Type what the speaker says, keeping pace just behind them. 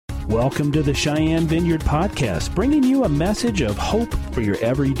Welcome to the Cheyenne Vineyard Podcast, bringing you a message of hope for your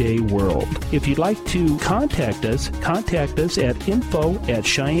everyday world. If you'd like to contact us at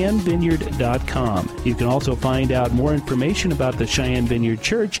info@cheyennevineyard.com. You can also find out more information about the Cheyenne Vineyard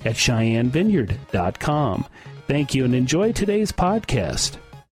Church at cheyennevineyard.com. Thank you and enjoy today's podcast.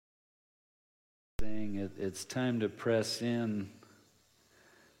 It's time to press in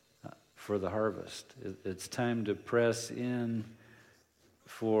for the harvest. It's time to press in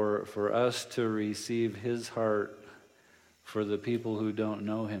for us to receive His heart for the people who don't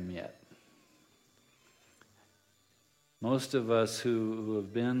know Him yet. Most of us who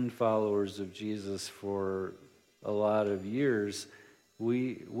have been followers of Jesus for a lot of years,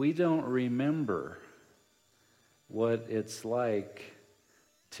 we don't remember what it's like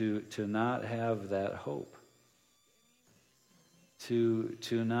to not have that hope, to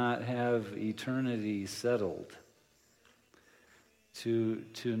not have eternity settled, to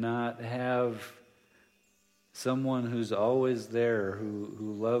not have someone who's always there, who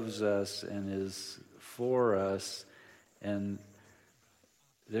loves us and is for us. And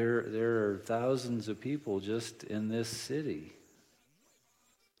there are thousands of people just in this city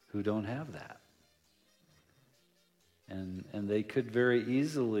who don't have that. And they could very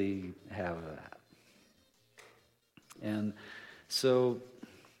easily have that. And so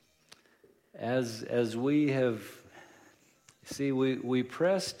as we have, we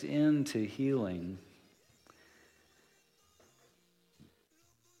pressed into healing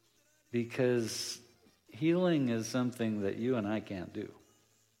because healing is something that you and I can't do.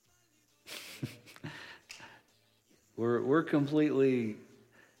 We're completely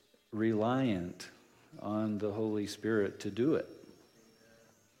reliant on the Holy Spirit to do it.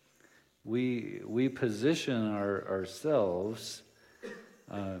 We position ourselves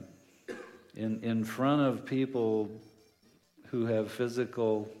in front of people who have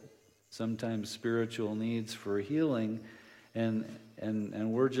physical, sometimes spiritual needs for healing, and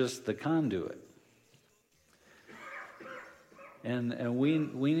we're just the conduit. And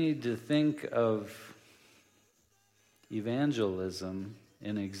we need to think of evangelism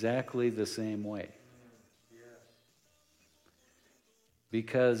in exactly the same way.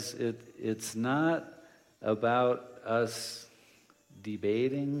 Because it's not about us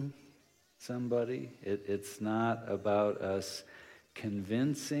debating somebody. It's not about us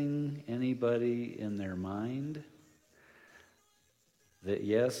convincing anybody in their mind that,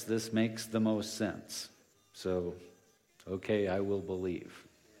 yes, this makes the most sense. So, okay, I will believe.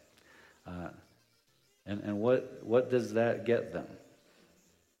 And what does that get them?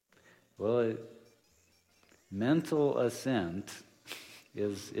 Well, mental assent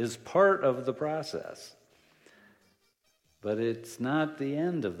is part of the process. But it's not the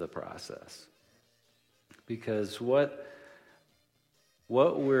end of the process. Because what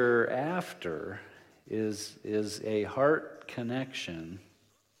we're after is a heart connection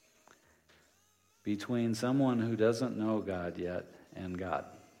between someone who doesn't know God yet and God.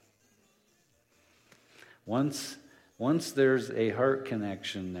 Once there's a heart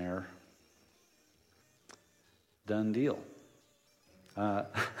connection there, done deal.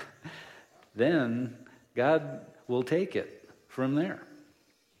 Then God will take it from there.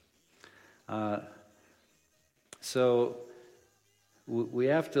 So we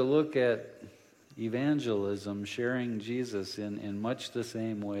have to look at evangelism, sharing Jesus in much the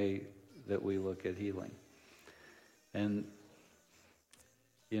same way that we look at healing. And,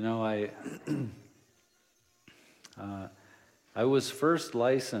 I was first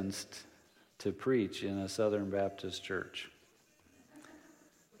licensed to preach in a Southern Baptist church.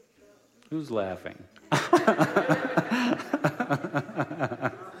 Who's laughing?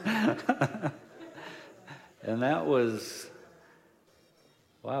 And it was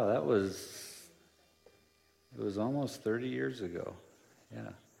almost 30 years ago.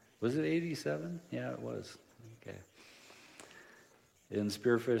 Yeah. Was it 87? Yeah, it was. Okay. In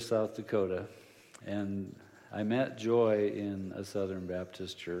Spearfish, South Dakota. And I met Joy in a Southern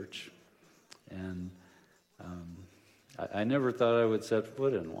Baptist church. And I never thought I would set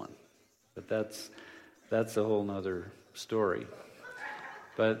foot in one. But that's a whole nother story.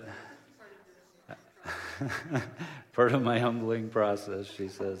 But part of my humbling process, she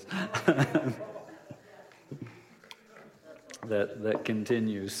says, that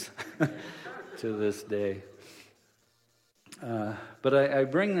continues to this day. But I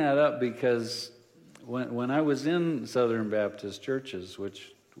bring that up because when I was in Southern Baptist churches,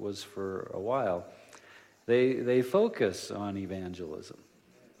 which was for a while, they focus on evangelism.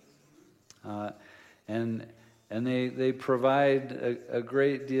 And they provide a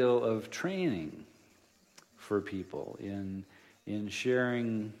great deal of training for people in in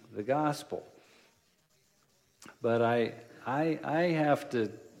sharing the gospel. But I have to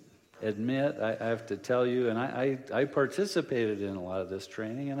admit, I have to tell you, and I participated in a lot of this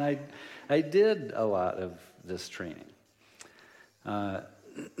training, and I did a lot of this training. I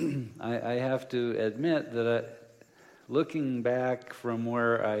have to admit that looking back from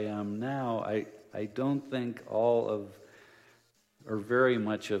where I am now, I don't think all of, or very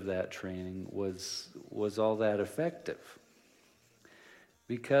much of that training was all that effective.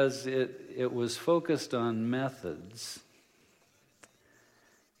 Because it was focused on methods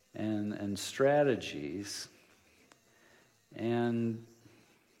and strategies. And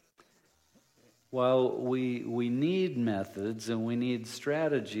while we need methods and we need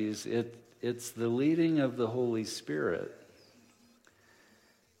strategies, it's the leading of the Holy Spirit.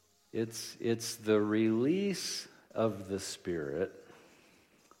 It's the release of the Spirit,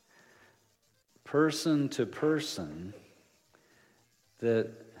 person to person,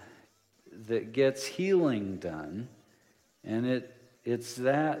 that gets healing done, and it's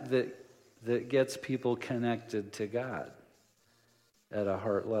that gets people connected to God at a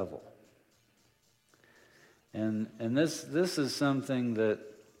heart level. And this is something that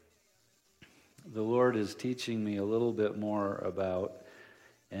the Lord is teaching me a little bit more about,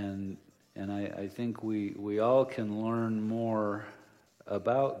 and I think we all can learn more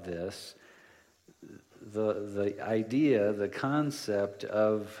about this. The idea, the concept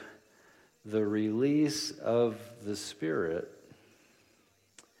of the release of the Spirit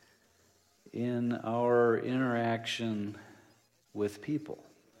in our interaction with people.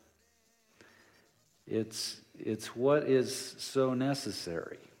 It's what is so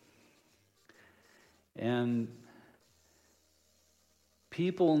necessary. And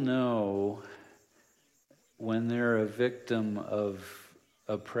people know when they're a victim of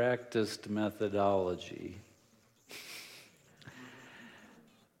a practiced methodology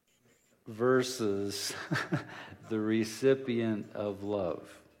versus the recipient of love.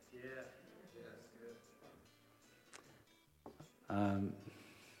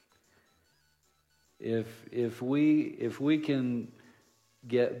 If we can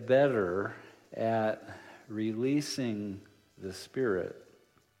get better at releasing the Spirit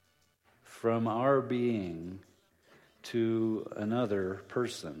from our being to another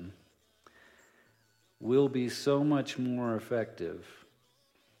person, we'll be so much more effective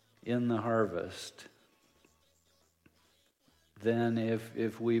in the harvest than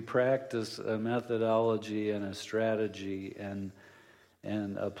if we practice a methodology and a strategy and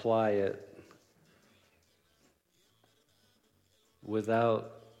apply it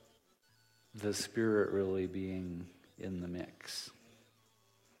without the Spirit really being in the mix.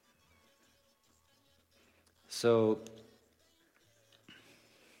 So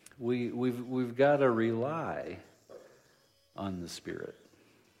we've got to rely on the Spirit,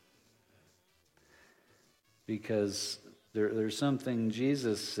 because there's something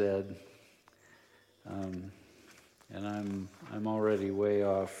Jesus said, and I'm already way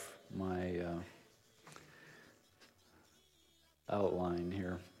off my outline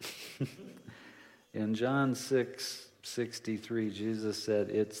here. In John 6:63, Jesus said,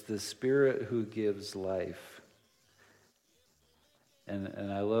 "It's the Spirit who gives life."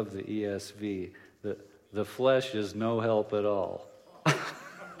 And I love the ESV. The flesh is no help at all.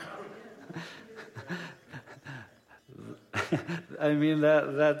 I mean,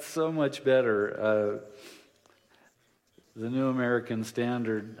 that's so much better. The New American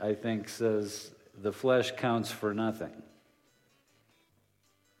Standard, I think, says the flesh counts for nothing.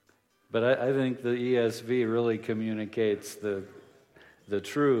 But I think the ESV really communicates the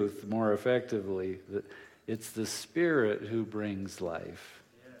truth more effectively. It's the Spirit who brings life.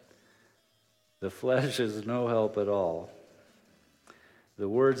 The flesh is no help at all. The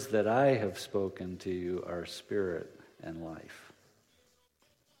words that I have spoken to you are spirit and life.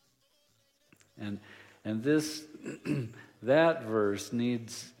 And this that verse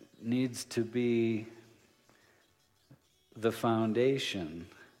needs to be the foundation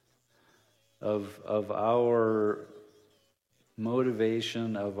of our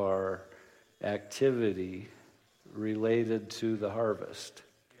motivation, of our activity related to the harvest.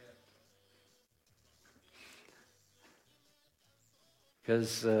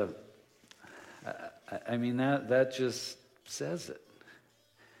 Because, I mean, that just says it.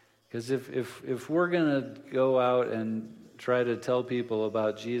 Because if we're going to go out and try to tell people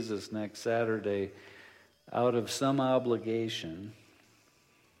about Jesus next Saturday out of some obligation,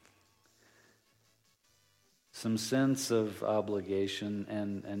 some sense of obligation,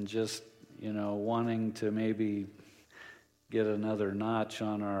 and just, wanting to maybe get another notch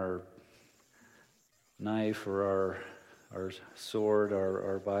on our knife or our our sword,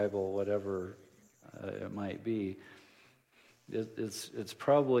 our Bible, whatever it might be, it's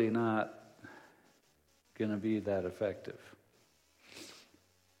probably not going to be that effective.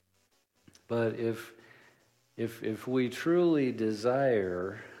 But if we truly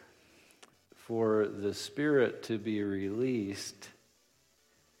desire for the Spirit to be released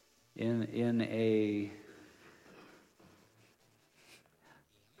in a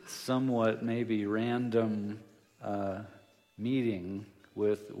somewhat maybe random meeting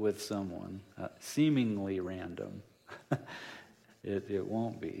with someone, seemingly random, it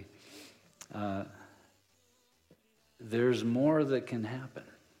won't be. There's more that can happen.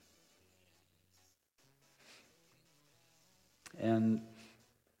 And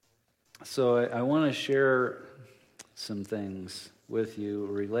so I want to share some things with you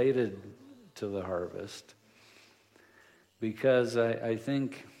related to the harvest, because I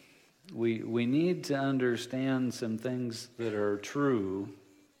think we need to understand some things that are true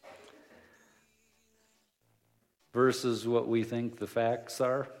versus what we think the facts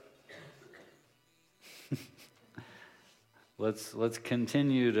are. Let's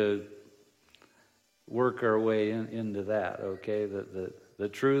continue to work our way into that, okay? The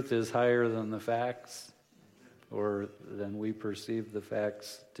truth is higher than the facts, or than we perceive the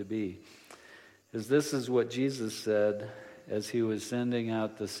facts to be. Because this is what Jesus said as he was sending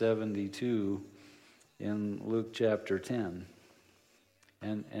out the 72 in Luke chapter 10.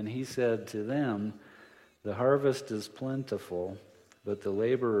 And he said to them, "The harvest is plentiful, but the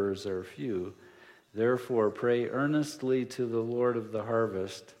laborers are few. Therefore pray earnestly to the Lord of the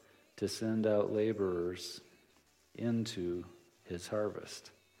harvest to send out laborers into his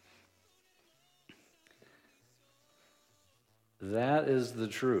harvest." That is the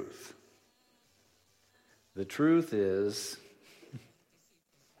truth. The truth is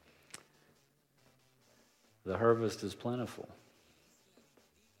the harvest is plentiful.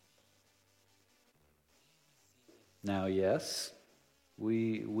 Now, yes,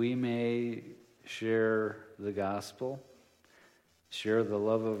 we may share the gospel, share the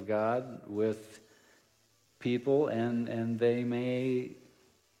love of God with people, and they may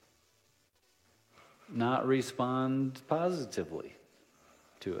not respond positively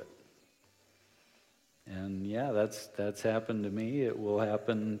to it. And yeah, that's happened to me. It will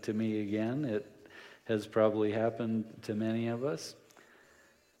happen to me again. It has probably happened to many of us.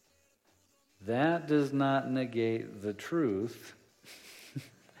 That does not negate the truth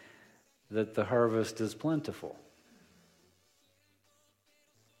that the harvest is plentiful.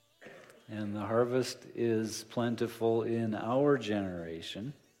 And the harvest is plentiful in our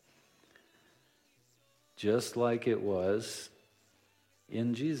generation, just like it was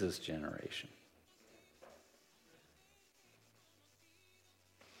in Jesus' generation.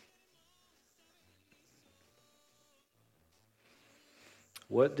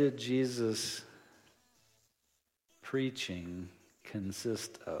 What did Jesus' preaching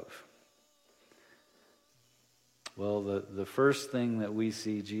consist of? Well, the first thing that we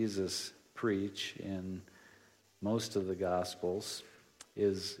see Jesus preach in most of the Gospels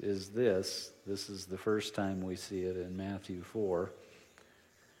is this. This is the first time we see it in Matthew 4.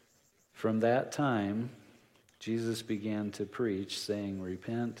 From that time, Jesus began to preach, saying,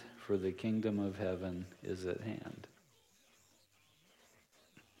 "Repent, for the kingdom of heaven is at hand."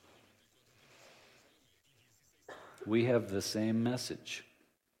 We have the same message.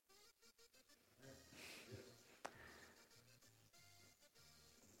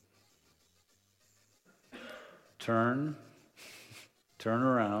 Turn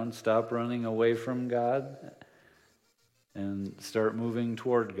around, stop running away from God, and start moving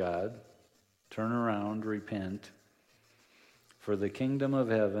toward God. Turn around, repent. For the kingdom of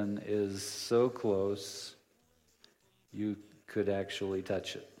heaven is so close, you could actually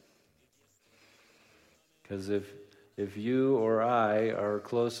touch it. Because if you or I are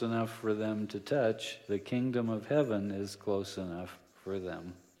close enough for them to touch, the kingdom of heaven is close enough for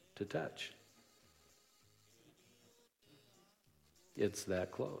them to touch. It's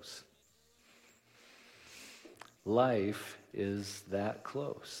that close. Life is that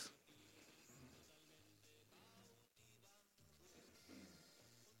close.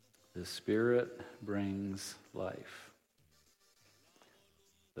 The Spirit brings life.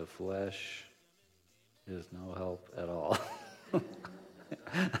 The flesh is no help at all.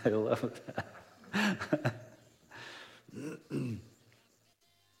 I love that.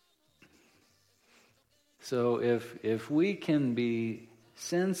 So if we can be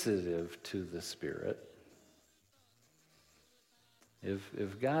sensitive to the Spirit,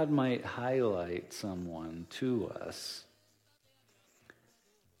 if God might highlight someone to us,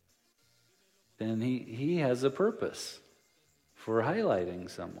 then he has a purpose for highlighting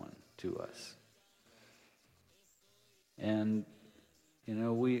someone to us. And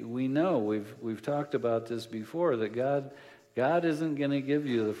we know we've talked about this before, that God isn't going to give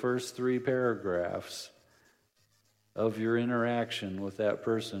you the first 3 paragraphs of your interaction with that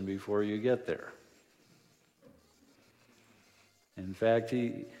person before you get there. In fact,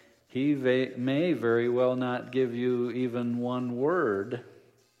 he may very well not give you even one word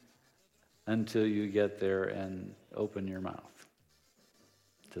until you get there and open your mouth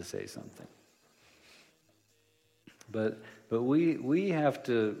to say something. But we have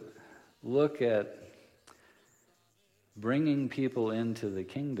to look at bringing people into the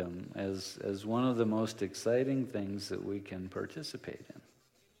kingdom as one of the most exciting things that we can participate in.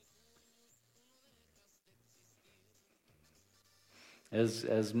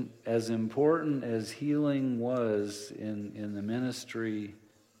 As important as healing was in the ministry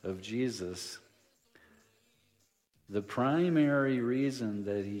of Jesus, the primary reason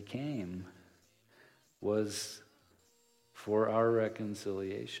that he came was for our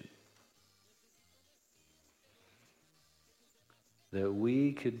reconciliation. That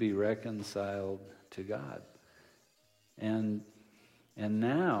we could be reconciled to God. And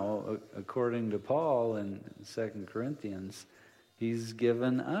now, according to Paul in 2 Corinthians, he's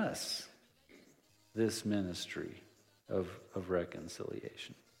given us this ministry of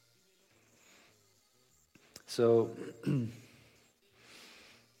reconciliation. So, in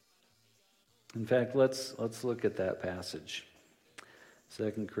fact, let's look at that passage.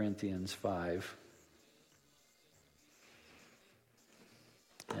 2 Corinthians 5.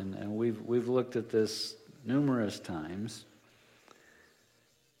 And we've looked at this numerous times.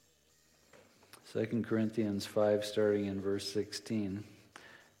 2 Corinthians 5, starting in verse 16.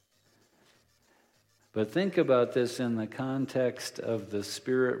 But think about this in the context of the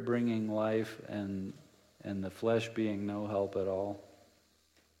Spirit bringing life and the flesh being no help at all.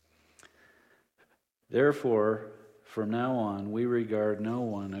 Therefore, from now on, we regard no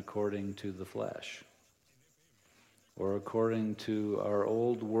one according to the flesh, or according to our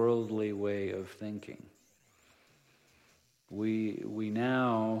old worldly way of thinking. We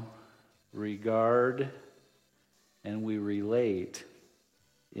now regard and we relate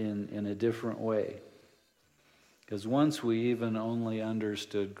in a different way. Because once we even only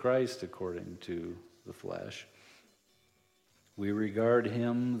understood Christ according to the flesh, we regard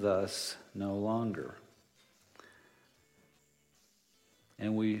him thus no longer.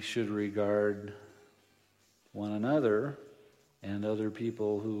 And we should regard one another and other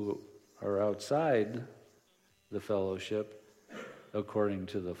people who are outside the fellowship according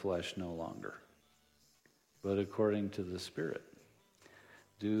to the flesh no longer, but according to the Spirit.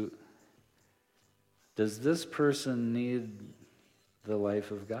 Does this person need the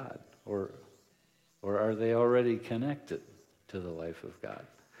life of God, or are they already connected to the life of God?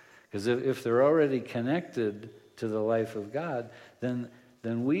 Because if they're already connected to the life of God, then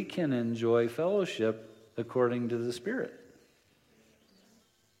we can enjoy fellowship according to the Spirit.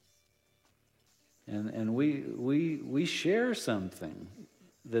 And we share something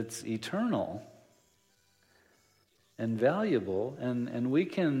that's eternal and valuable, and we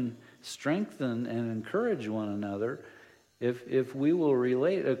can strengthen and encourage one another if we will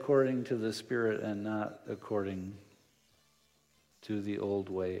relate according to the Spirit and not according to the old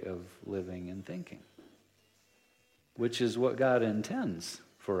way of living and thinking, which is what God intends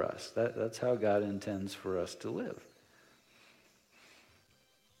for us. That's how God intends for us to live.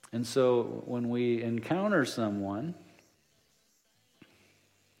 And so when we encounter someone,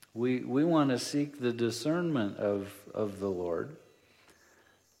 we want to seek the discernment of the Lord.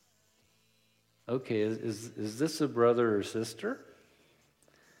 Okay, is this a brother or sister?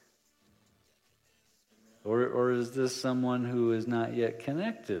 Or is this someone who is not yet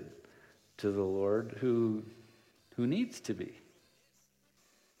connected to the Lord, who needs to be?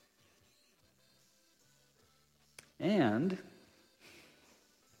 And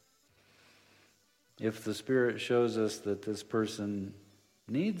if the Spirit shows us that this person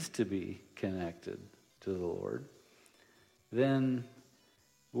needs to be connected to the Lord, then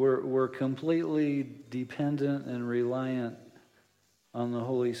we're completely dependent and reliant on the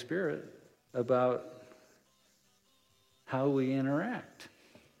Holy Spirit about how we interact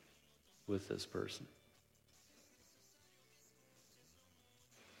with this person.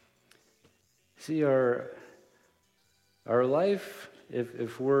 See, our life,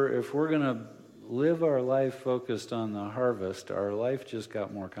 if we're going to live our life focused on the harvest, our life just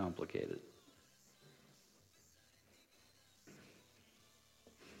got more complicated.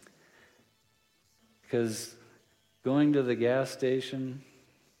 Because going to the gas station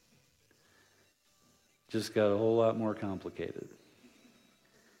just got a whole lot more complicated.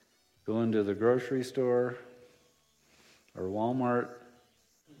 Going to the grocery store or Walmart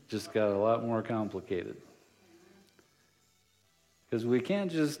just got a lot more complicated. Because we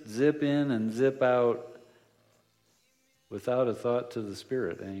can't just zip in and zip out without a thought to the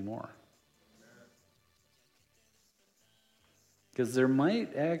Spirit anymore. Because there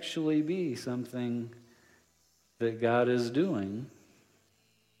might actually be something that God is doing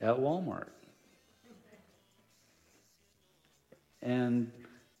at Walmart. And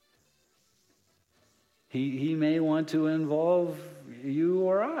he may want to involve you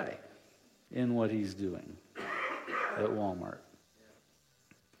or I in what he's doing at Walmart.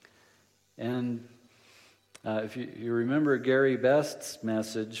 And if you remember Gary Best's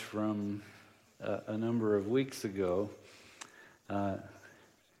message from a number of weeks ago,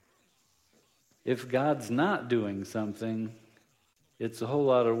 if God's not doing something, it's a whole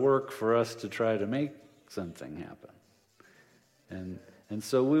lot of work for us to try to make something happen. And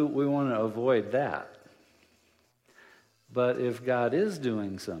so we want to avoid that. But if God is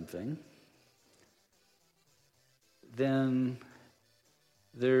doing something, then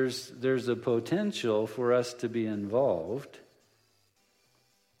there's a potential for us to be involved.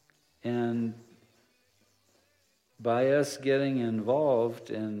 And by us getting involved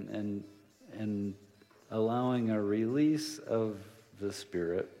and allowing a release of the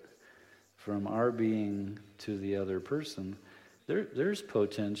Spirit from our being to the other person, there's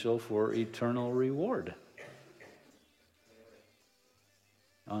potential for eternal reward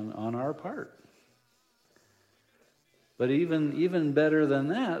on our part. But even better than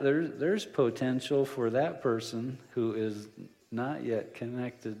that, there's potential for that person who is not yet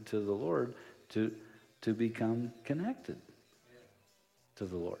connected to the Lord to become connected to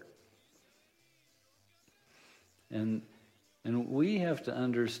the Lord. And we have to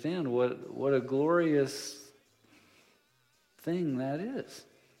understand what a glorious thing that is.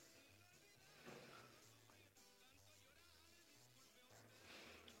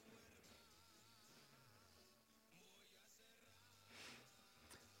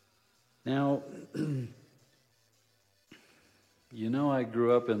 Now, I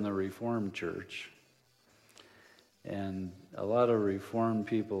grew up in the Reformed Church, and a lot of Reformed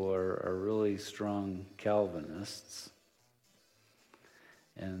people are really strong Calvinists,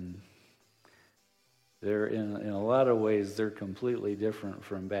 and they're in a lot of ways they're completely different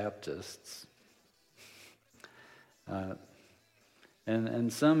from Baptists,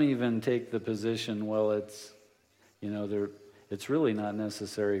 and some even take the position, well, it's really not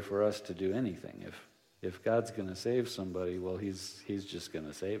necessary for us to do anything. If God's going to save somebody, well, He's just going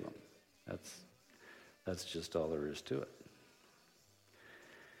to save them. That's just all there is to it.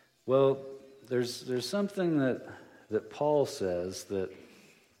 Well, there's something that Paul says that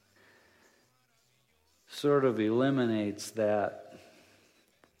sort of eliminates that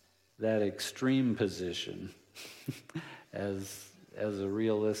extreme position as a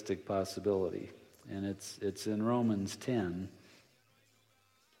realistic possibility, and it's in Romans 10.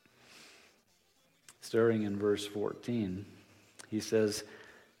 Starting in verse 14, he says,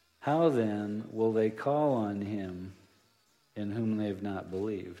 "How then will they call on him in whom they have not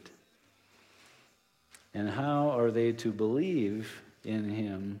believed? And how are they to believe in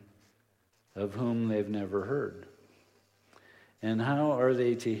him of whom they've never heard? And how are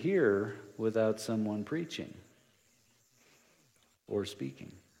they to hear without someone preaching or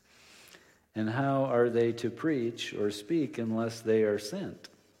speaking? And how are they to preach or speak unless they are sent?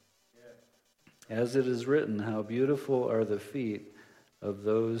 As it is written, how beautiful are the feet of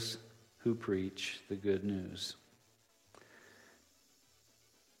those who preach the good news.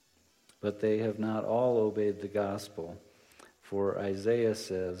 But they have not all obeyed the gospel. For Isaiah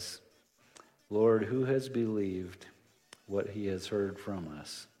says, Lord, who has believed what he has heard from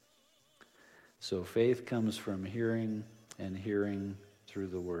us? So faith comes from hearing, and hearing through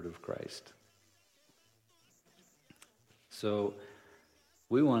the word of Christ." So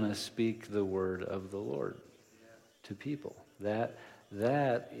we want to speak the word of the Lord to people. That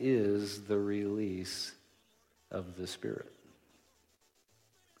is the release of the Spirit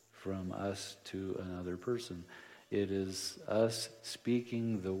from us to another person. It is us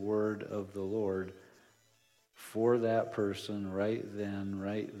speaking the word of the Lord for that person right then,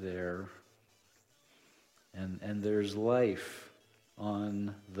 right there. And there's life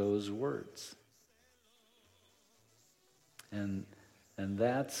on those words. And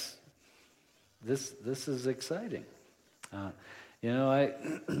that's this is exciting. I've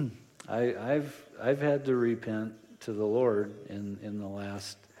had to repent to the Lord in the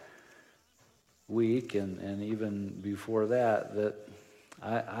last week and even before that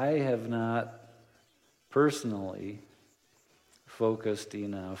I have not personally focused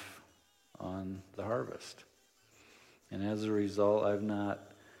enough on the harvest. And as a result, I've not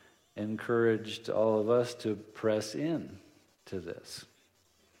encouraged all of us to press in to this.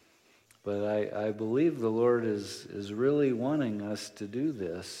 But I believe the Lord is really wanting us to do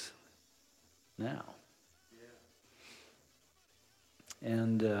this now.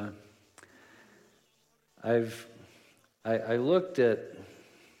 And I looked at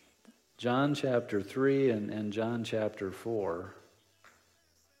John chapter 3 and John chapter 4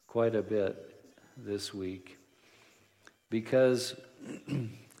 quite a bit this week, because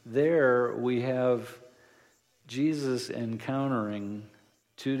there we have Jesus encountering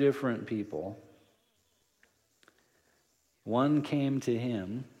two different people. One came to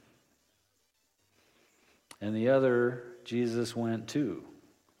him, and the other Jesus went to.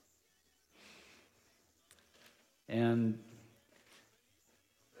 And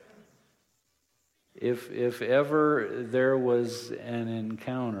if ever there was an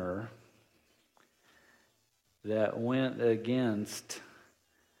encounter that went against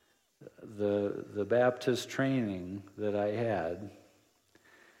the Baptist training that I had,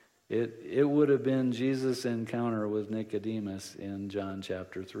 it would have been Jesus' encounter with Nicodemus in John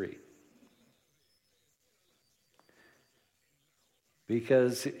chapter 3.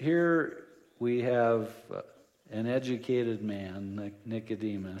 Because here we have an educated man,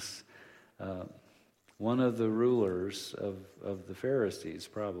 Nicodemus, one of the rulers of the Pharisees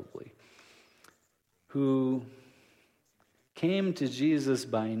probably, who came to Jesus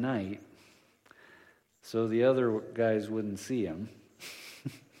by night so the other guys wouldn't see him.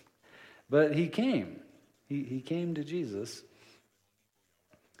 But he came. He came to Jesus.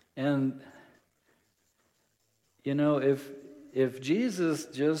 And, you know, if Jesus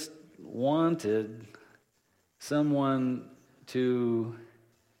just wanted someone to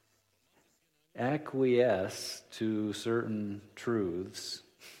acquiesce to certain truths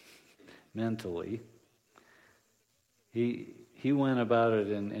mentally, he went about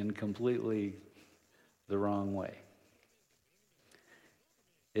it in completely the wrong way.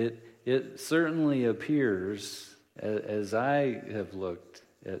 It certainly appears, as I have looked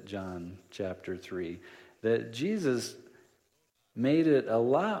at John chapter 3, that Jesus made it a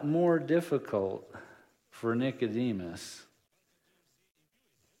lot more difficult for Nicodemus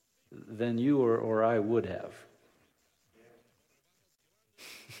than you or I would have.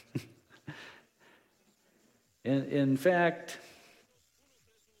 In fact,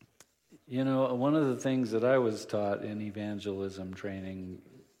 you know, one of the things that I was taught in evangelism training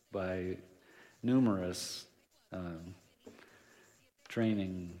by numerous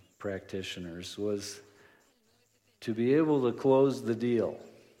training practitioners was to be able to close the deal.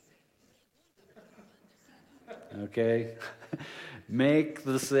 Okay? Make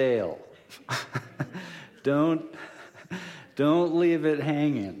the sale. Don't leave it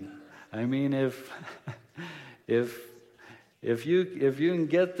hanging. I mean, if you can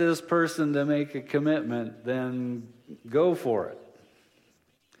get this person to make a commitment, then go for it.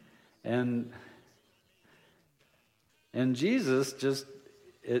 And Jesus just,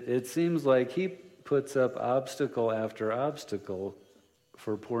 it seems like he puts up obstacle after obstacle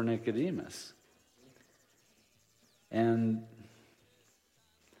for poor Nicodemus. And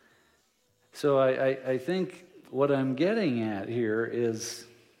so I think what I'm getting at here is,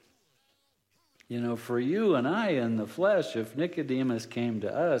 you know, for you and I in the flesh, if Nicodemus came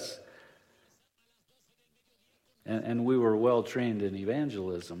to us and we were well trained in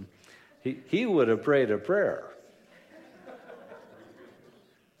evangelism, he would have prayed a prayer.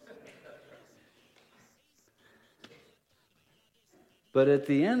 But at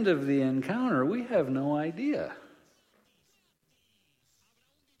the end of the encounter, we have no idea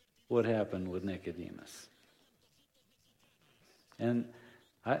what happened with Nicodemus. And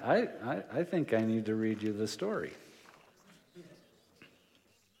I think I need to read you the story.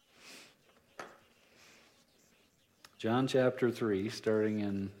 John chapter 3, starting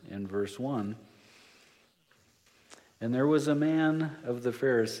in verse 1. And there was a man of the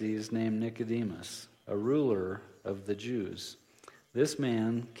Pharisees named Nicodemus, a ruler of the Jews. This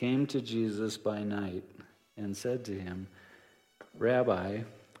man came to Jesus by night and said to him, Rabbi,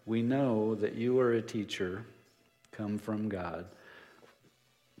 we know that you are a teacher come from God.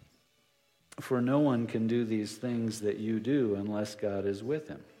 For no one can do these things that you do unless God is with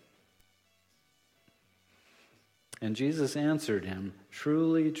him. And Jesus answered him,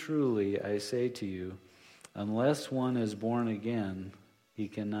 Truly, truly, I say to you, unless one is born again, he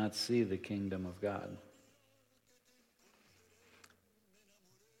cannot see the kingdom of God.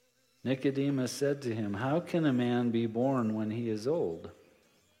 Nicodemus said to him, How can a man be born when he is old?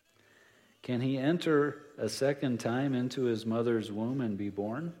 Can he enter a second time into his mother's womb and be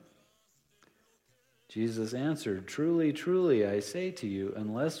born? Jesus answered, Truly, truly, I say to you,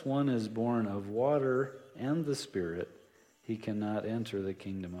 unless one is born of water and the Spirit, he cannot enter the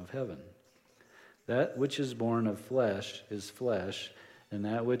kingdom of heaven. That which is born of flesh is flesh, and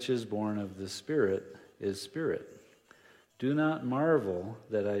that which is born of the Spirit is spirit. Do not marvel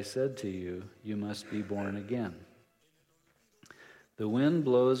that I said to you, you must be born again. The wind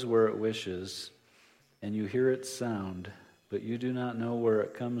blows where it wishes, and you hear its sound, but you do not know where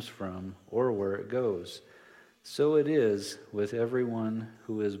it comes from or where it goes. So it is with everyone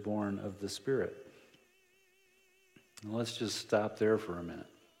who is born of the Spirit. Now let's just stop there for a minute.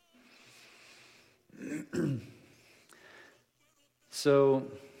 So,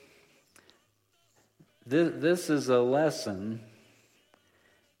 this is a lesson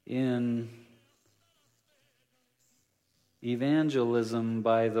in evangelism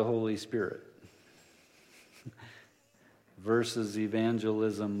by the Holy Spirit versus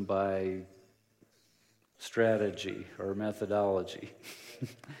evangelism by strategy or methodology.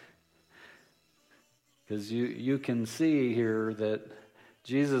 Because you can see here that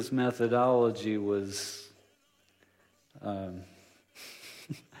Jesus' methodology was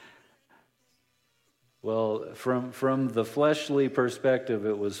well, from the fleshly perspective,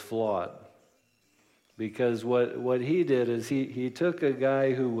 it was flawed. Because what he did is he took a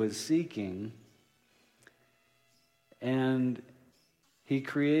guy who was seeking and he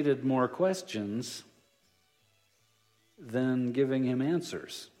created more questions than giving him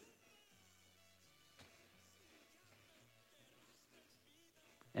answers.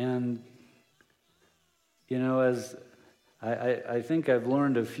 And, as I think I've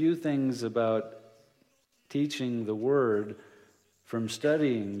learned a few things about teaching the Word from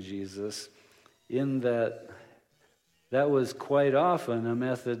studying Jesus, in that was quite often a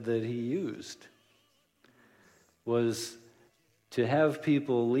method that he used, was to have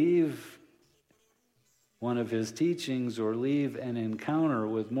people leave one of his teachings or leave an encounter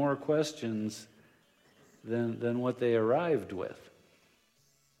with more questions than what they arrived with.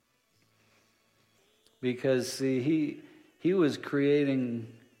 Because, see, he was creating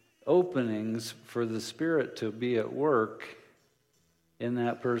openings for the Spirit to be at work in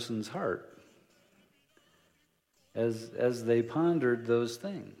that person's heart as they pondered those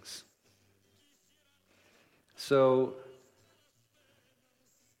things. So,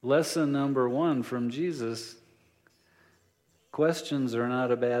 lesson number 1 from Jesus, questions are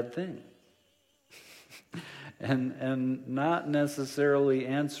not a bad thing. And not necessarily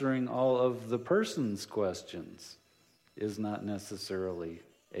answering all of the person's questions is not necessarily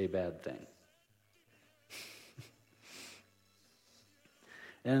a bad thing.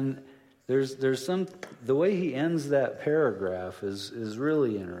 And there's the way he ends that paragraph is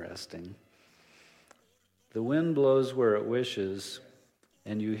really interesting. The wind blows where it wishes,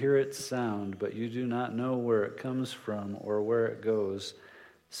 and you hear its sound, but you do not know where it comes from or where it goes.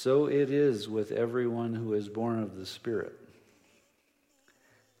 So it is with everyone who is born of the Spirit.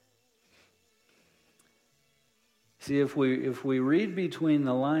 See, if we read between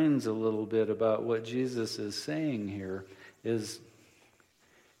the lines a little bit about what Jesus is saying here, is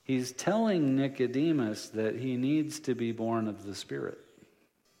he's telling Nicodemus that he needs to be born of the Spirit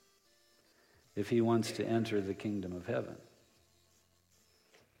if he wants to enter the kingdom of heaven.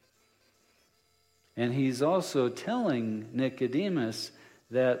 And he's also telling Nicodemus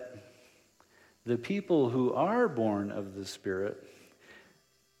that the people who are born of the Spirit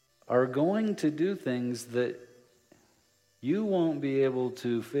are going to do things that you won't be able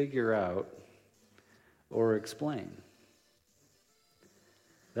to figure out or explain.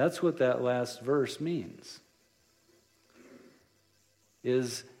 That's what that last verse means.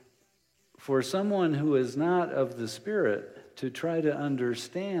 Is for someone who is not of the Spirit to try to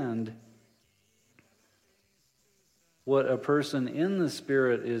understand what a person in the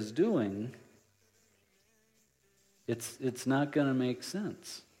Spirit is doing, it's not going to make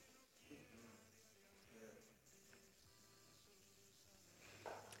sense.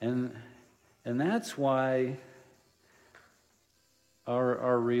 And that's why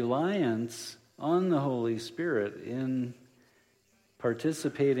our reliance on the Holy Spirit in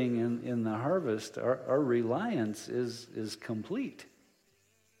participating in the harvest, our reliance is complete.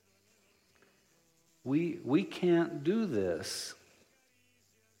 We can't do this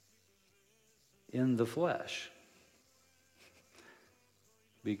in the flesh.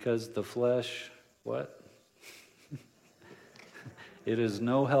 Because the flesh, what? It is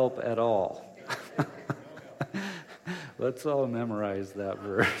no help at all. Let's all memorize that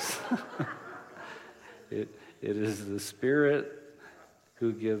verse. It is the Spirit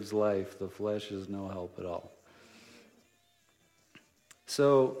who gives life. The flesh is no help at all.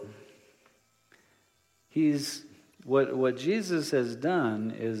 So what Jesus has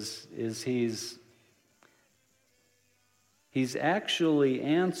done is he's actually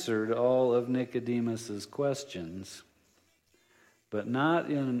answered all of Nicodemus's questions, but not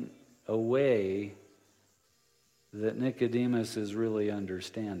in a way that Nicodemus is really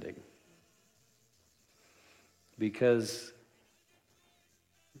understanding. Because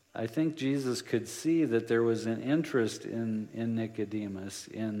I think Jesus could see that there was an interest in Nicodemus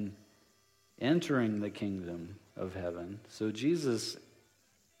in entering the kingdom of heaven. So Jesus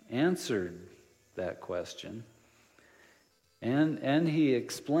answered that question. And he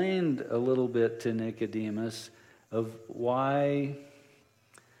explained a little bit to Nicodemus of why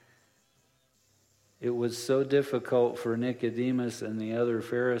it was so difficult for Nicodemus and the other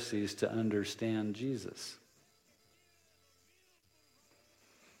Pharisees to understand Jesus.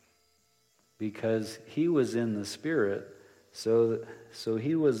 Because he was in the Spirit, so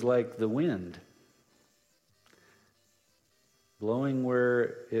he was like the wind, blowing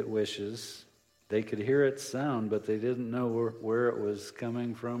where it wishes. They could hear its sound, but they didn't know where it was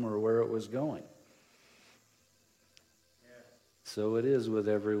coming from or where it was going. So it is with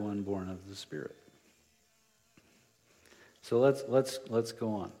everyone born of the Spirit. So let's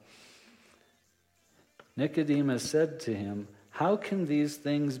go on. Nicodemus said to him, "How can these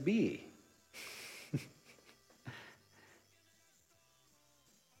things be?"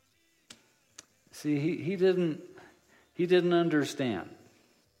 See, he didn't understand.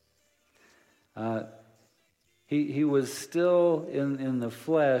 He was still in the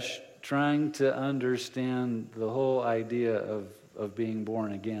flesh trying to understand the whole idea of being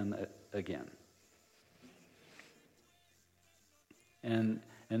born again. And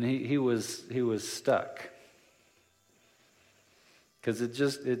he was stuck. Because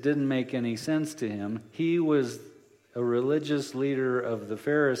it didn't make any sense to him. He was a religious leader of the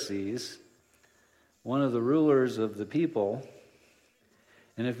Pharisees, one of the rulers of the people.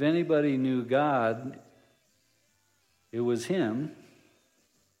 And if anybody knew God, it was him.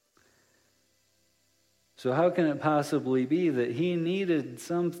 So how can it possibly be that he needed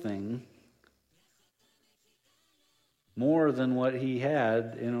something more than what he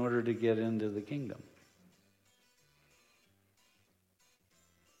had in order to get into the kingdom?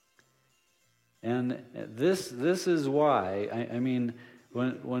 And this is why, I mean,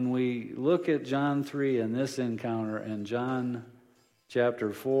 when we look at John 3 and this encounter, and John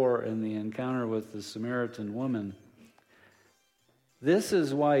chapter 4 and the encounter with the Samaritan woman, this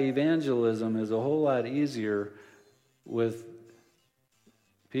is why evangelism is a whole lot easier with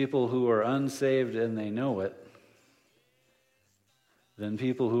people who are unsaved and they know it than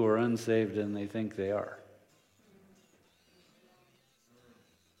people who are unsaved and they think they are.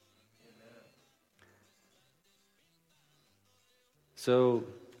 So,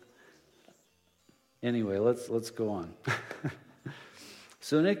 anyway, let's go on.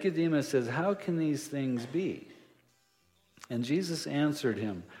 So Nicodemus says, "How can these things be?" And Jesus answered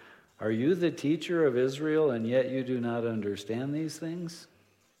him, "Are you the teacher of Israel, and yet you do not understand these things?"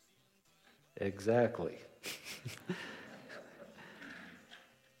 Exactly.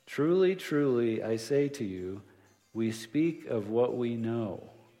 "Truly, truly, I say to you, we speak of what we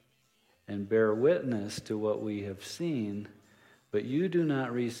know, and bear witness to what we have seen, but you do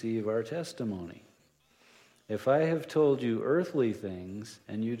not receive our testimony. If I have told you earthly things,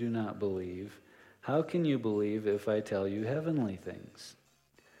 and you do not believe, how can you believe if I tell you heavenly things?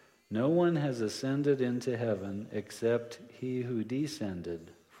 No one has ascended into heaven except he who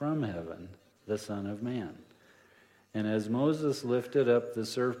descended from heaven, the Son of Man. And as Moses lifted up the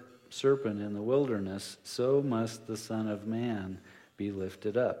serpent in the wilderness, so must the Son of Man be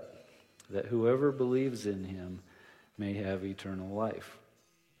lifted up, that whoever believes in him may have eternal life."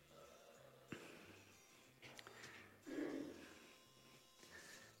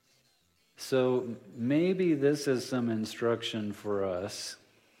 So maybe this is some instruction for us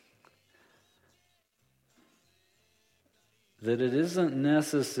that it isn't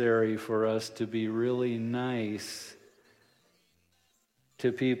necessary for us to be really nice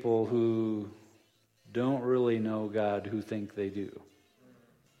to people who don't really know God, who think they do.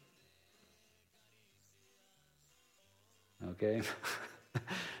 Okay?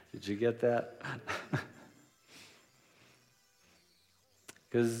 Did you get that?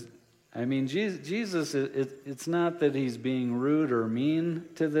 Because, I mean, Jesus, it's not that he's being rude or mean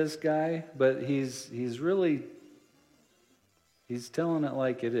to this guy, but he's telling it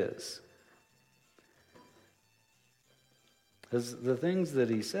like it is. Because the things that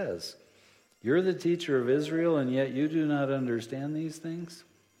he says, You're the teacher of Israel, and yet you do not understand these things?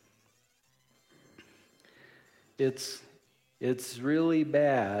 It's really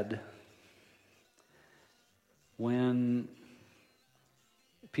bad when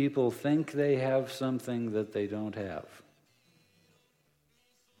people think they have something that they don't have.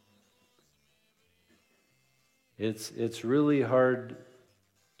 It's really hard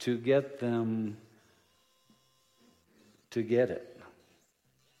to get them to get it,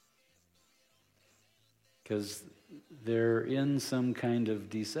 because they're in some kind of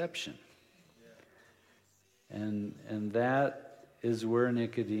deception. And that is where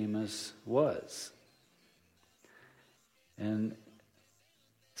Nicodemus was. And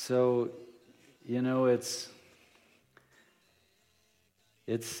so, it's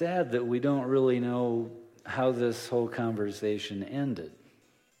sad that we don't really know how this whole conversation ended.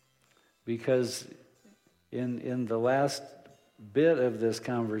 Because in the last bit of this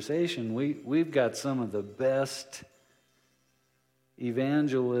conversation, we've got some of the best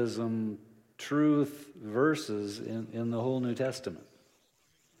evangelism truth verses in the whole New Testament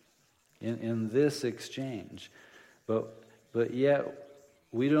in this exchange. But yet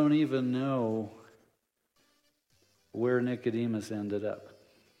we don't even know where Nicodemus ended up.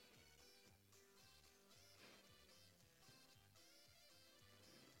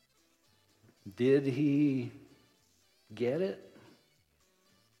 Did he get it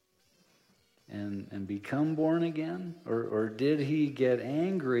and become born again? Or did he get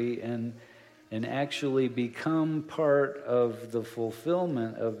angry and actually become part of the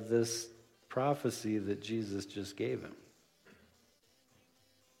fulfillment of this prophecy that Jesus just gave him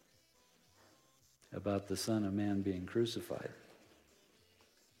about the Son of Man being crucified?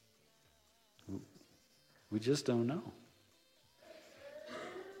 We just don't know.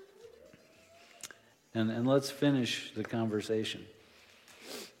 And let's finish the conversation.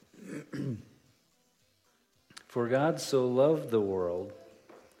 For God so loved the world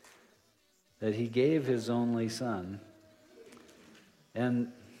that he gave his only Son.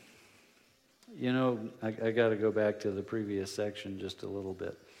 And, I got to go back to the previous section just a little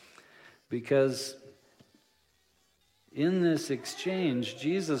bit. Because in this exchange,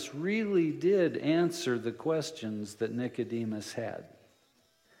 Jesus really did answer the questions that Nicodemus had.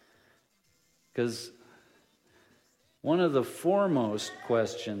 Because one of the foremost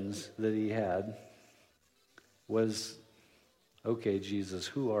questions that he had was, okay, Jesus,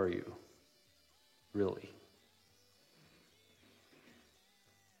 who are you, really?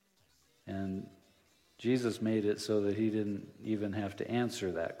 And Jesus made it so that he didn't even have to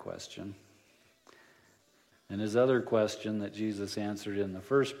answer that question. And his other question that Jesus answered in the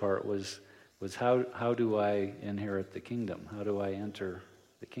first part was how do I inherit the kingdom? How do I enter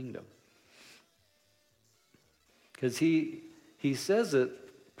the kingdom? Because he says it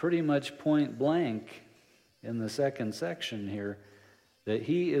pretty much point blank in the second section here, that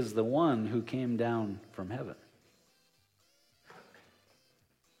he is the one who came down from heaven.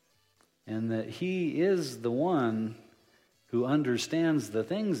 And that he is the one who understands the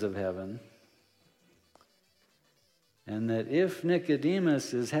things of heaven. And that if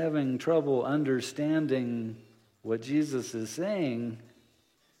Nicodemus is having trouble understanding what Jesus is saying,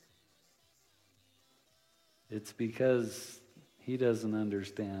 it's because he doesn't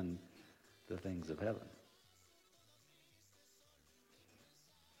understand the things of heaven.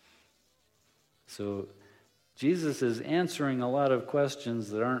 So Jesus is answering a lot of questions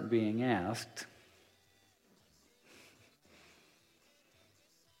that aren't being asked.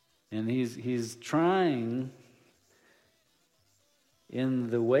 And he's trying, in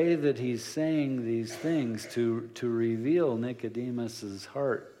the way that he's saying these things, to reveal Nicodemus's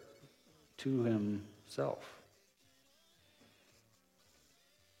heart to himself.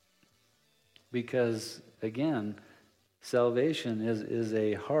 Because, again, salvation is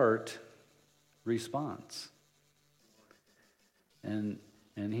a heart response. And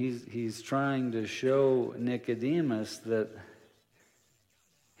he's trying to show Nicodemus that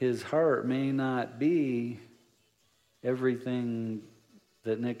his heart may not be everything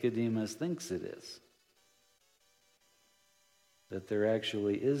that Nicodemus thinks it is. That there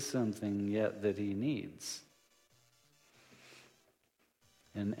actually is something yet that he needs.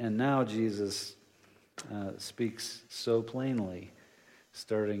 And now Jesus speaks so plainly,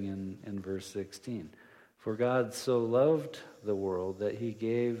 starting in verse 16. For God so loved the world that he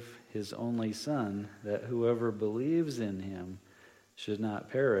gave his only Son, that whoever believes in him should not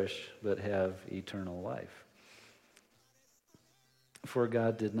perish, but have eternal life. For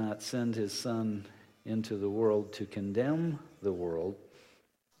God did not send his Son into the world to condemn the world,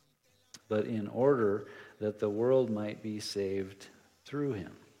 but in order that the world might be saved through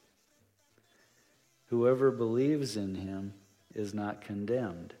him. Whoever believes in him is not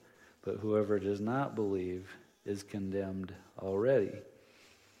condemned, but whoever does not believe is condemned already,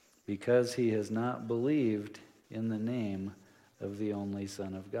 because he has not believed in the name of the only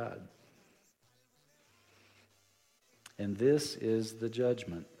Son of God. And this is the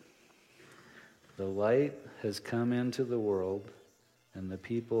judgment. The light has come into the world, and the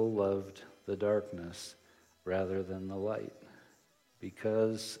people loved the darkness rather than the light,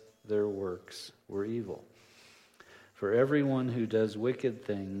 because their works were evil. For everyone who does wicked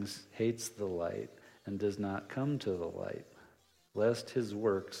things hates the light and does not come to the light, lest his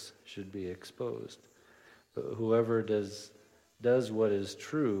works should be exposed. But whoever does what is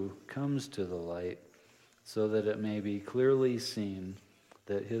true comes to the light, so that it may be clearly seen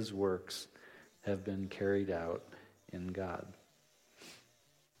that his works have been carried out in God.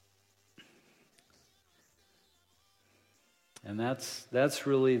 And that's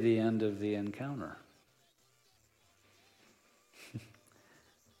really the end of the encounter.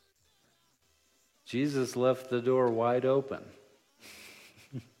 Jesus left the door wide open.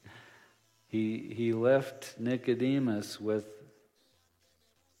 He left Nicodemus with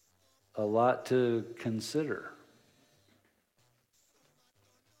a lot to consider.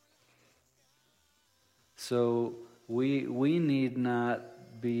 So we need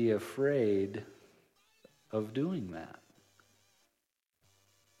not be afraid of doing that.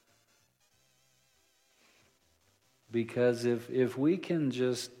 Because if we can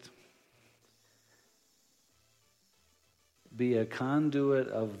just be a conduit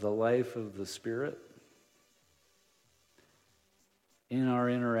of the life of the Spirit in our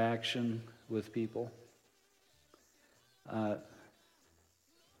interaction with people, the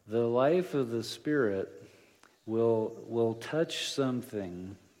life of the Spirit will touch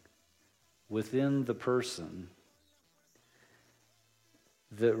something within the person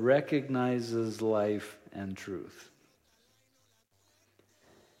that recognizes life and truth.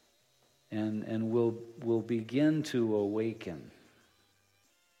 And will begin to awaken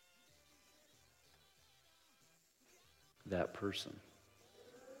that person,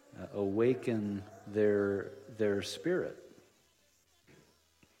 awaken their spirit,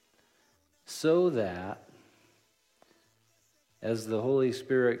 so that as the Holy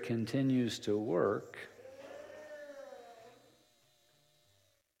Spirit continues to work,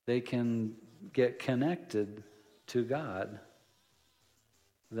 they can get connected to God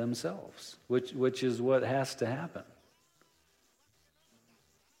themselves, which is what has to happen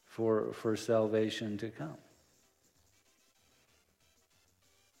for salvation to come.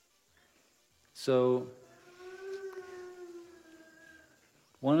 So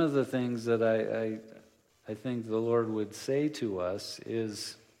one of the things that I think the Lord would say to us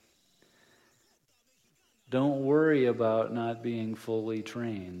is, don't worry about not being fully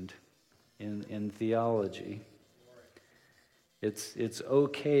trained in theology. It's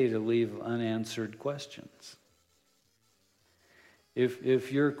okay to leave unanswered questions.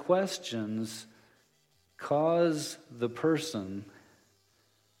 If your questions cause the person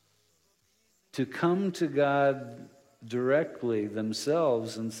to come to God directly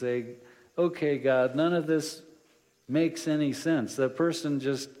themselves and say, okay, God, none of this makes any sense. That person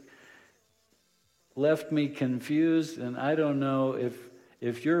just left me confused, and I don't know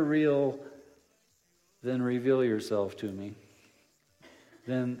if you're real, then reveal yourself to me.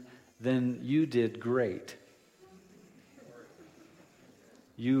 Then you did great.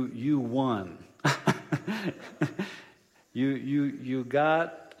 You won. You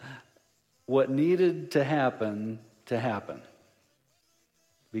got what needed to happen,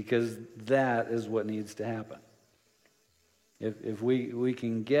 because that is what needs to happen. If we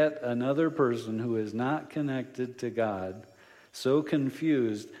can get another person who is not connected to God so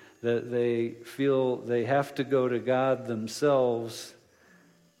confused that they feel they have to go to God themselves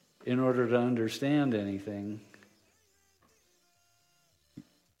in order to understand anything,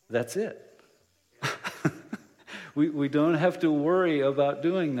 that's it. We don't have to worry about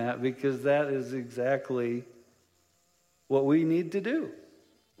doing that, because that is exactly what we need to do.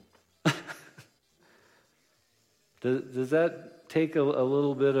 Does that take a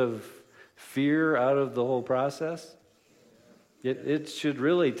little bit of fear out of the whole process? It should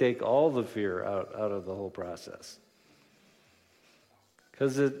really take all the fear out of the whole process.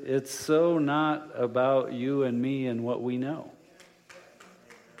 Because it's so not about you and me and what we know.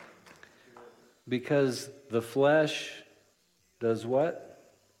 Because the flesh does what?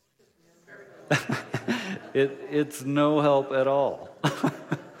 It's no help at all.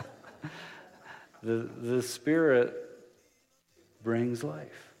 The Spirit brings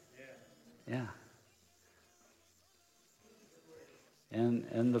life. Yeah.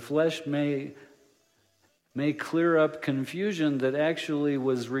 And the flesh may may clear up confusion that actually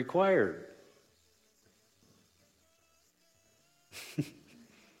was required.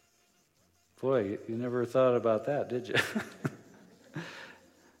 Boy, you never thought about that, did you?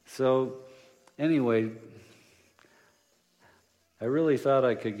 So, anyway, I really thought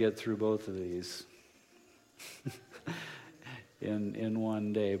I could get through both of these in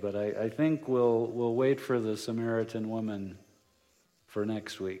one day, but I think we'll wait for the Samaritan woman for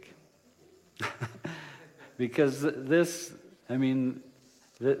next week. Because this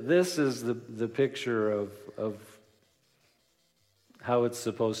is the picture of how it's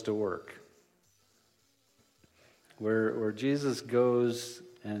supposed to work. Where Jesus goes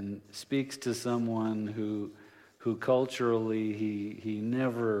and speaks to someone who culturally he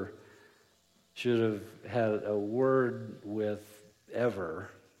never should have had a word with ever.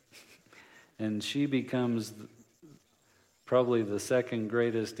 And she becomes probably the second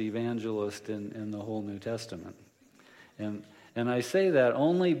greatest evangelist in the whole New Testament. And I say that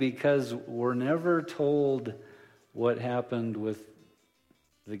only because we're never told what happened with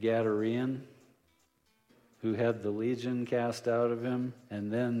the Gadarene, who had the legion cast out of him,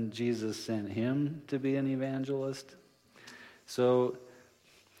 and then Jesus sent him to be an evangelist. So,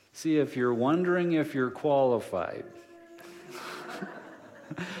 see, if you're wondering if you're qualified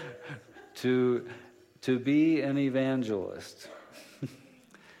to be an evangelist,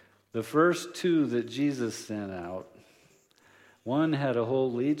 the first two that Jesus sent out, one had a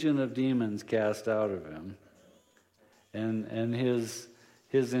whole legion of demons cast out of him, and his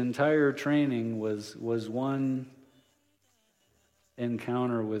entire training was one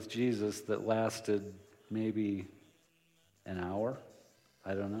encounter with Jesus that lasted maybe an hour.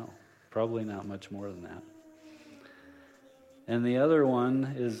 I don't know. Probably not much more than that. And the other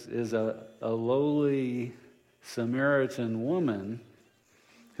one is a lowly Samaritan woman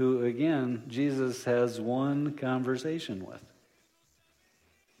who, again, Jesus has one conversation with.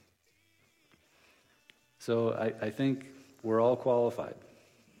 So I think we're all qualified.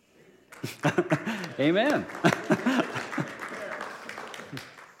 Amen.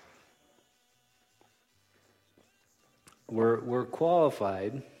 We're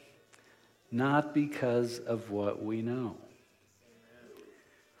qualified not because of what we know.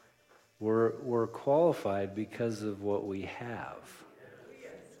 We're qualified because of what we have.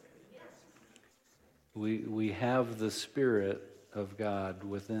 We have the Spirit of God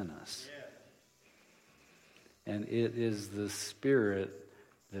within us. And it is the Spirit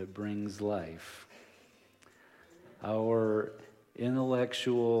that brings life. Our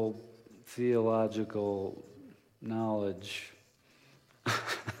intellectual, theological knowledge,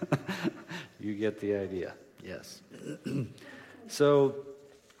 you get the idea. Yes. So,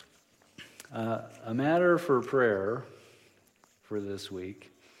 a matter for prayer for this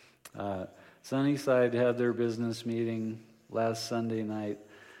week. Sunnyside had their business meeting last Sunday night.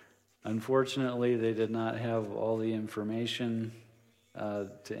 Unfortunately, they did not have all the information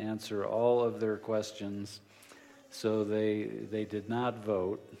to answer all of their questions, so they did not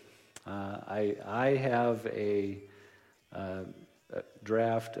vote. I have a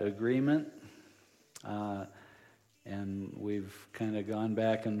draft agreement, and we've kind of gone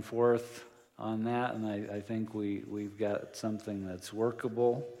back and forth on that, and I think we've got something that's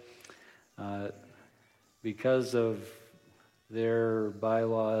workable. Because of their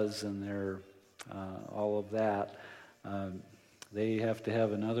bylaws and their all of that, they have to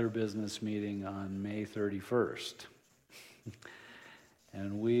have another business meeting on May 31st.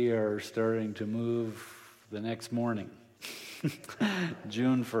 And we are starting to move the next morning,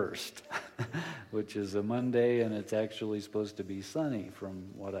 June 1st, which is a Monday, and it's actually supposed to be sunny from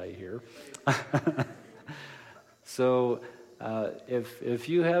what I hear. So if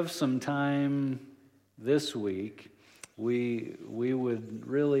you have some time this week, we would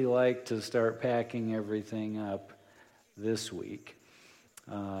really like to start packing everything up this week.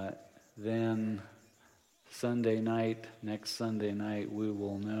 Then next Sunday night, we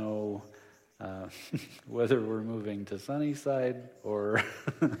will know whether we're moving to Sunnyside or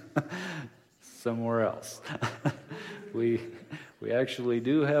somewhere else. We actually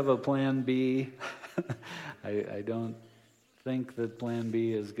do have a plan B. I don't think that plan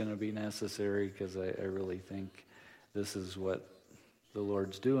B is going to be necessary because I really think this is what the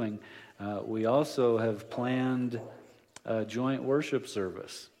Lord's doing. We also have planned a joint worship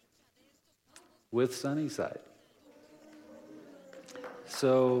service with Sunnyside.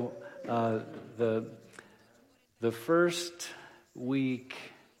 So the first week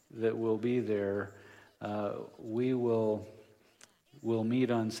that we'll be there, we'll meet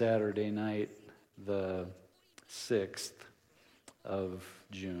on Saturday night, the 6th of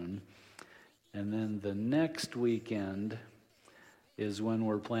June, And then the next weekend is when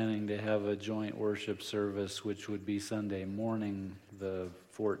we're planning to have a joint worship service, which would be Sunday morning, the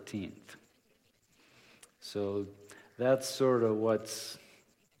 14th. So that's sort of what's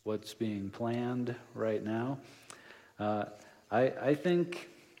being planned right now. I think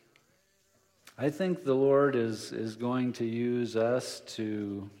the Lord is going to use us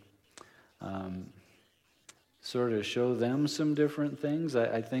to sort of show them some different things.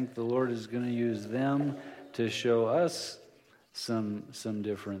 I think the Lord is going to use them to show us some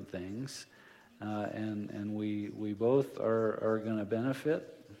different things, and we both are going to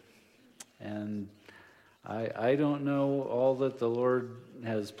benefit. And I don't know all that the Lord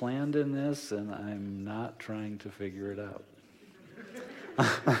has planned in this, and I'm not trying to figure it out.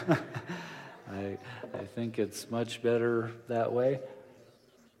 I think it's much better that way.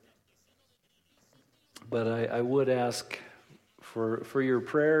 But I would ask for your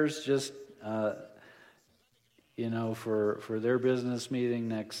prayers, just for their business meeting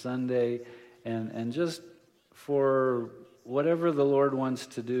next Sunday, and just for whatever the Lord wants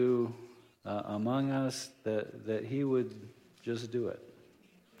to do among us, that He would just do it,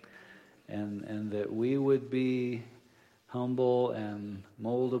 and that we would be humble and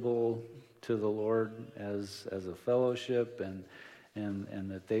moldable to the Lord as a fellowship, and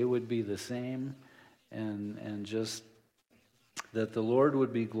that they would be the same, and just that the Lord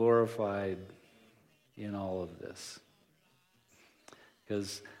would be glorified in all of this.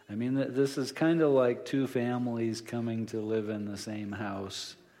 Because, this is kind of like two families coming to live in the same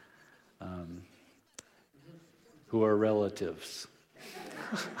house who are relatives.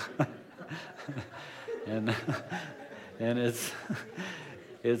 and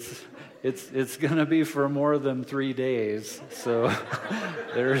it's going to be for more than 3 days. So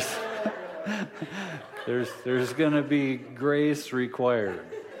there's going to be grace required.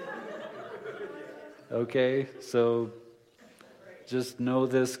 Okay, so just know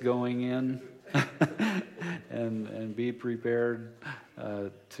this going in, and be prepared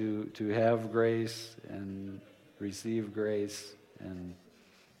to have grace and receive grace. And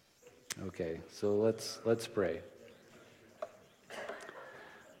okay, so let's pray.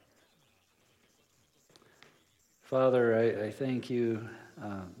 Father, I thank you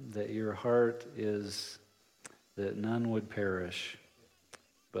that your heart is that none would perish,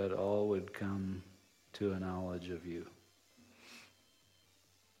 but all would come to a knowledge of you.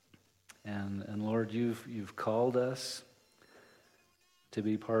 And Lord, you've called us to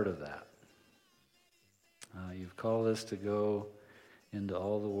be part of that. You've called us to go into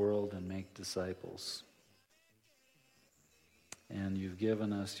all the world and make disciples. And you've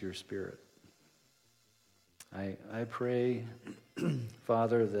given us your Spirit. I pray,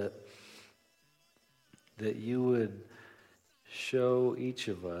 Father, that you would show each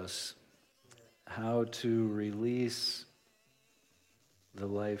of us how to release the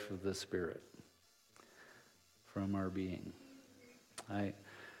life of the Spirit from our being. I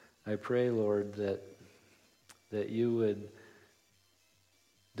pray, Lord, that you would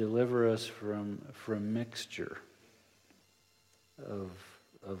deliver us from mixture of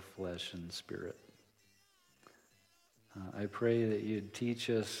flesh and spirit. I pray that you'd teach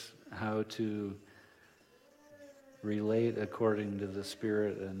us how to relate according to the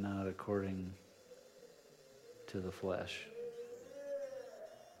Spirit and not according to the flesh.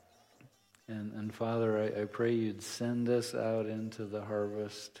 And Father, I pray you'd send us out into the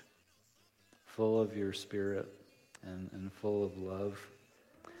harvest full of your Spirit and full of love,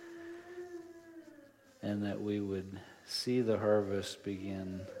 and that we would see the harvest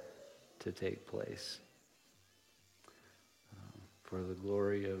begin to take place for the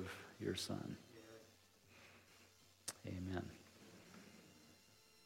glory of your Son. Amen.